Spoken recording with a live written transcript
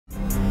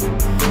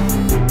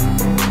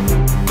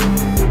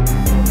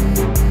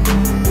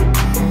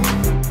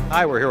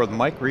Hi, we're here with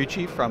Mike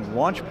Ricci from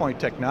Launch Point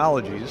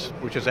Technologies,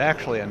 which is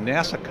actually a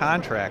NASA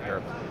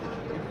contractor.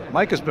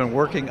 Mike has been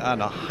working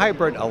on a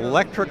hybrid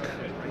electric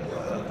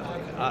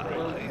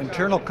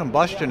internal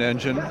combustion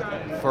engine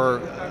for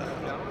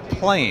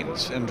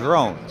planes and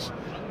drones.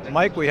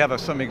 Mike, we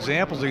have some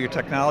examples of your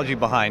technology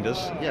behind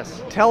us.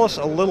 Yes. Tell us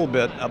a little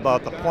bit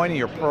about the point of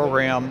your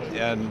program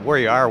and where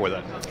you are with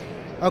it.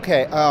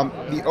 Okay,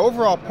 the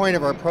overall point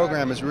of our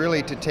program is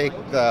really to take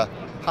the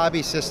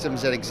hobby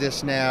systems that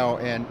exist now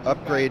and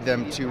upgrade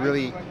them to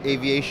really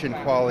aviation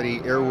quality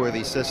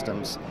airworthy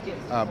systems.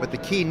 But the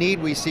key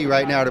need we see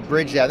right now to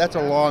bridge that's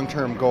a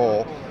long-term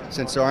goal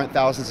since there aren't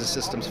thousands of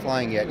systems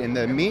flying yet. In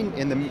the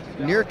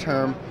near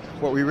term,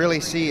 what we really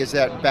see is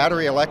that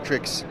battery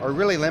electrics are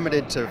really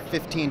limited to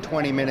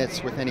 15-20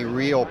 minutes with any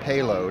real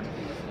payload.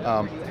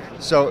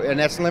 And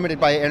that's limited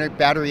by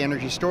battery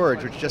energy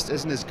storage, which just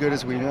isn't as good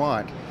as we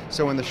want.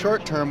 So in the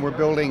short term, we're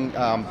building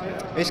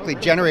basically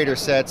generator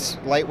sets,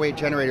 lightweight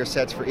generator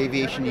sets for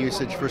aviation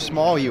usage for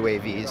small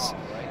UAVs.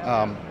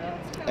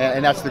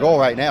 And that's the goal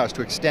right now, is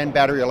to extend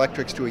battery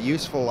electrics to a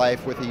useful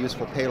life with a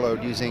useful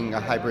payload using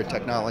a hybrid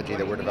technology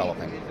that we're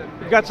developing.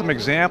 We've got some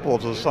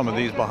examples of some of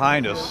these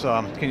behind us.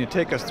 Can you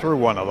take us through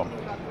one of them?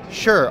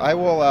 Sure, I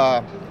will.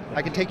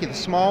 I can take you the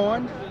small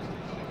one.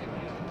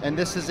 And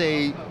this is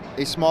a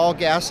small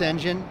gas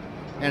engine,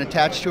 and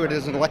attached to it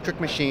is an electric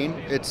machine.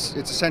 It's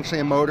essentially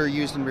a motor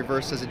used in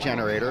reverse as a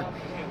generator.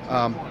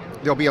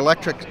 There'll be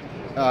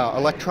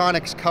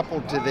electronics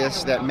coupled to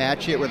this that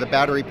match it with a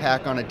battery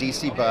pack on a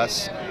DC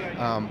bus.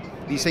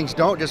 These things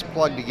don't just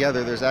plug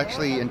together. There's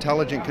actually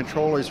intelligent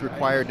controllers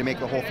required to make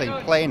the whole thing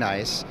play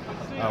nice.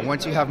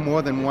 Once you have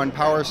more than one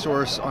power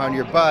source on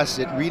your bus,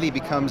 it really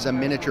becomes a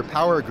miniature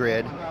power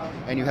grid,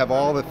 and you have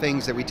all the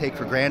things that we take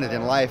for granted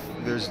in life.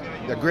 There's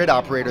a grid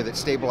operator that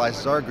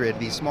stabilizes our grid.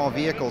 These small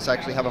vehicles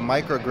actually have a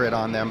microgrid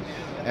on them,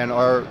 and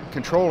our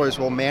controllers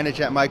will manage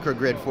that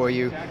microgrid for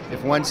you.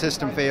 If one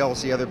system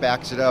fails, the other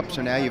backs it up.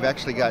 So now you've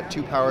actually got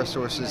two power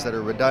sources that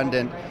are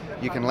redundant.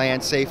 You can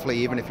land safely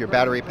even if your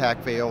battery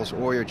pack fails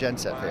or your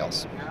genset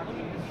fails.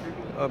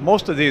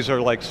 Most of these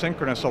are like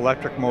synchronous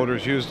electric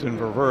motors used in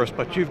reverse,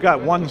 but you've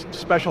got one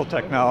special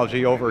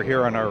technology over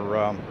here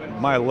on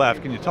my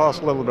left. Can you tell us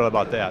a little bit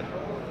about that?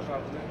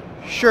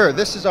 Sure,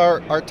 this is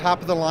our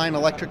top-of-the-line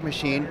electric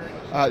machine.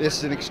 This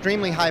is an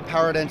extremely high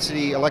power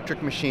density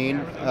electric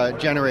machine,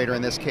 generator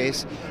in this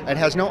case. It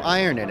has no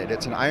iron in it.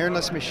 It's an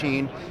ironless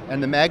machine,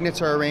 and the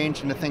magnets are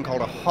arranged in a thing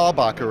called a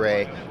Halbach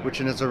array,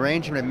 which is an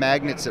arrangement of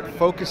magnets that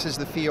focuses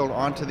the field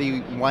onto the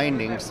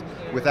windings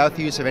without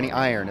the use of any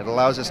iron. It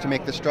allows us to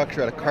make the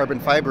structure out of carbon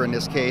fiber in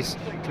this case,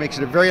 which makes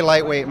it a very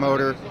lightweight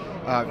motor,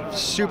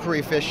 super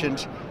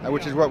efficient,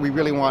 which is what we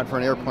really want for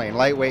an airplane,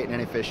 lightweight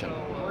and efficient.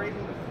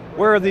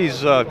 Where are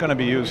these going to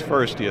be used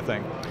first, do you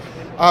think?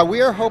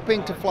 We are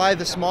hoping to fly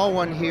the small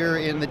one here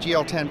in the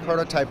GL10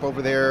 prototype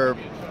over there,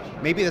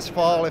 maybe this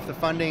fall if the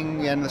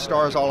funding and the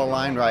stars all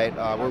align right.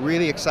 We're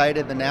really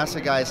excited. The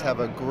NASA guys have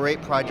a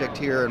great project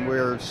here, and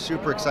we're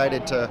super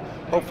excited to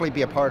hopefully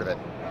be a part of it.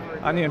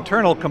 On the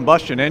internal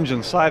combustion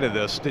engine side of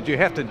this, did you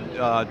have to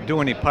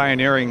do any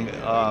pioneering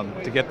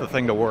to get the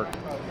thing to work?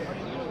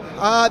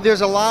 There's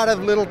a lot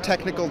of little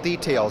technical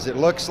details. It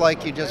looks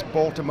like you just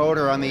bolt a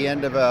motor on the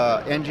end of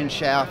an engine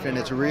shaft, and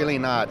it's really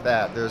not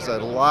that. There's a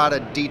lot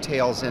of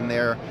details in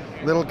there,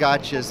 little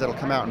gotchas that'll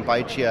come out and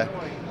bite you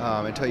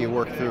until you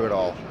work through it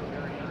all.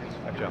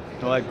 Gotcha.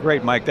 Well,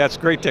 great, Mike. That's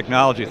great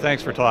technology.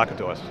 Thanks for talking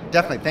to us.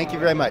 Definitely. Thank you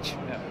very much.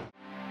 Yeah.